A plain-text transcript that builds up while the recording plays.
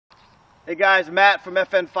Hey guys, Matt from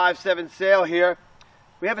FN57 Sale here.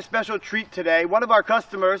 We have a special treat today. One of our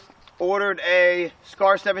customers ordered a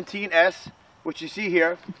SCAR 17S, which you see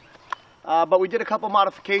here, but we did a couple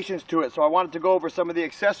modifications to it, so I wanted to go over some of the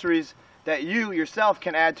accessories that you yourself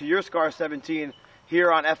can add to your SCAR 17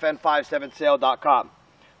 here on FN57sale.com.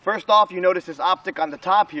 First off, you notice this optic on the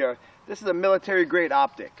top here. This is a military grade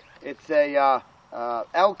optic. It's a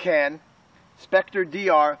Elcan Spectre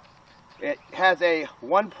DR. It has a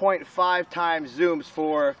 1.5 times zooms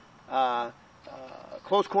for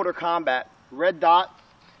close quarter combat, red dot,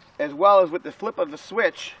 as well as with the flip of the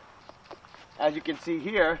switch, as you can see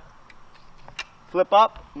here, flip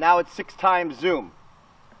up, now it's 6 times zoom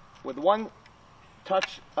with one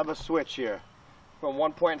touch of a switch here from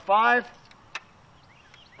 1.5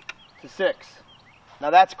 to 6.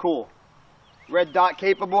 Now that's cool. Red dot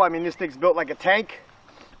capable. I mean, this thing's built like a tank.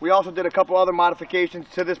 We also did a couple other modifications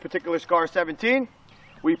to this particular SCAR 17.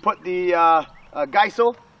 We put the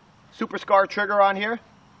Geisel Super SCAR trigger on here,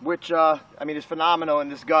 which I mean is phenomenal in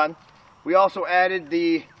this gun. We also added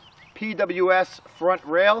the PWS front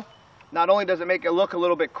rail. Not only does it make it look a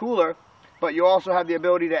little bit cooler, but you also have the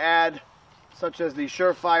ability to add, such as the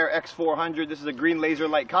Surefire X400. This is a green laser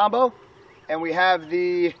light combo. And we have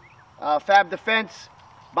the Fab Defense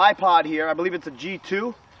bipod here. I believe it's a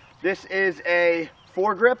G2. This is a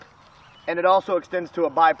foregrip, and it also extends to a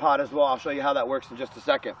bipod as well. I'll show you how that works in just a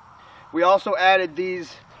second. We also added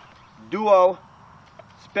these duo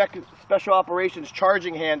special operations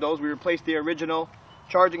charging handles. We replaced the original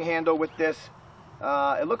charging handle with this.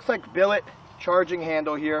 It looks like billet charging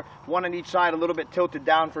handle here, one on each side, a little bit tilted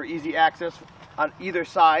down for easy access on either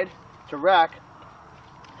side to rack.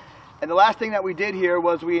 And the last thing that we did here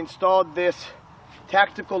was we installed this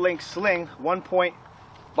Tactical Link sling, 1-point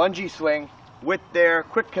bungee sling, with their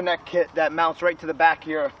quick connect kit that mounts right to the back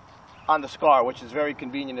here on the SCAR, which is very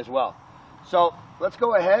convenient as well. So let's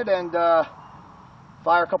go ahead and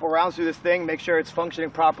fire a couple rounds through this thing, make sure it's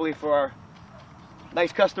functioning properly for our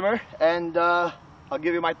nice customer, and I'll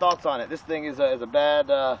give you my thoughts on it. This thing is a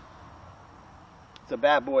bad it's a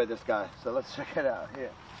bad boy, this guy. So let's check it out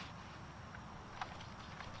here.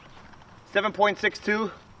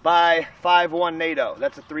 7.62 by 5.1 NATO.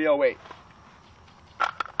 That's a 308.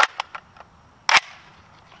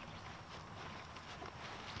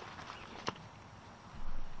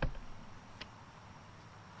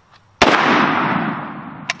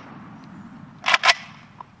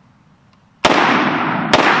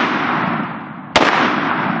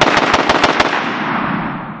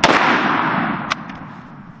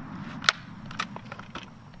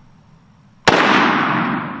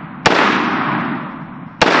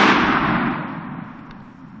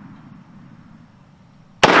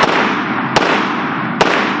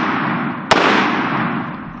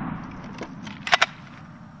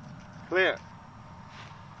 Clear.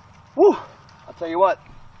 Woo! I'll tell you what,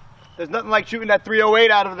 there's nothing like shooting that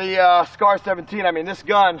 308 out of the SCAR 17. I mean, this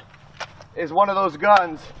gun is one of those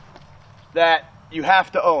guns that you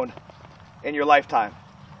have to own in your lifetime.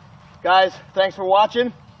 Guys, thanks for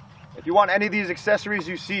watching. If you want any of these accessories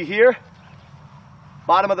you see here,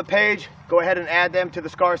 bottom of the page, go ahead and add them to the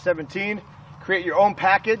SCAR 17. Create your own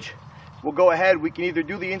package. We'll go ahead, we can either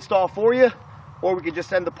do the install for you, or we can just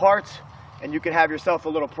send the parts and you can have yourself a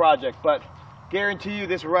little project. But guarantee you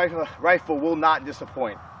this rifle will not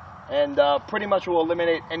disappoint, and pretty much will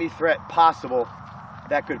eliminate any threat possible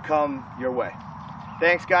that could come your way.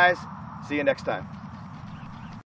 Thanks guys, see you next time.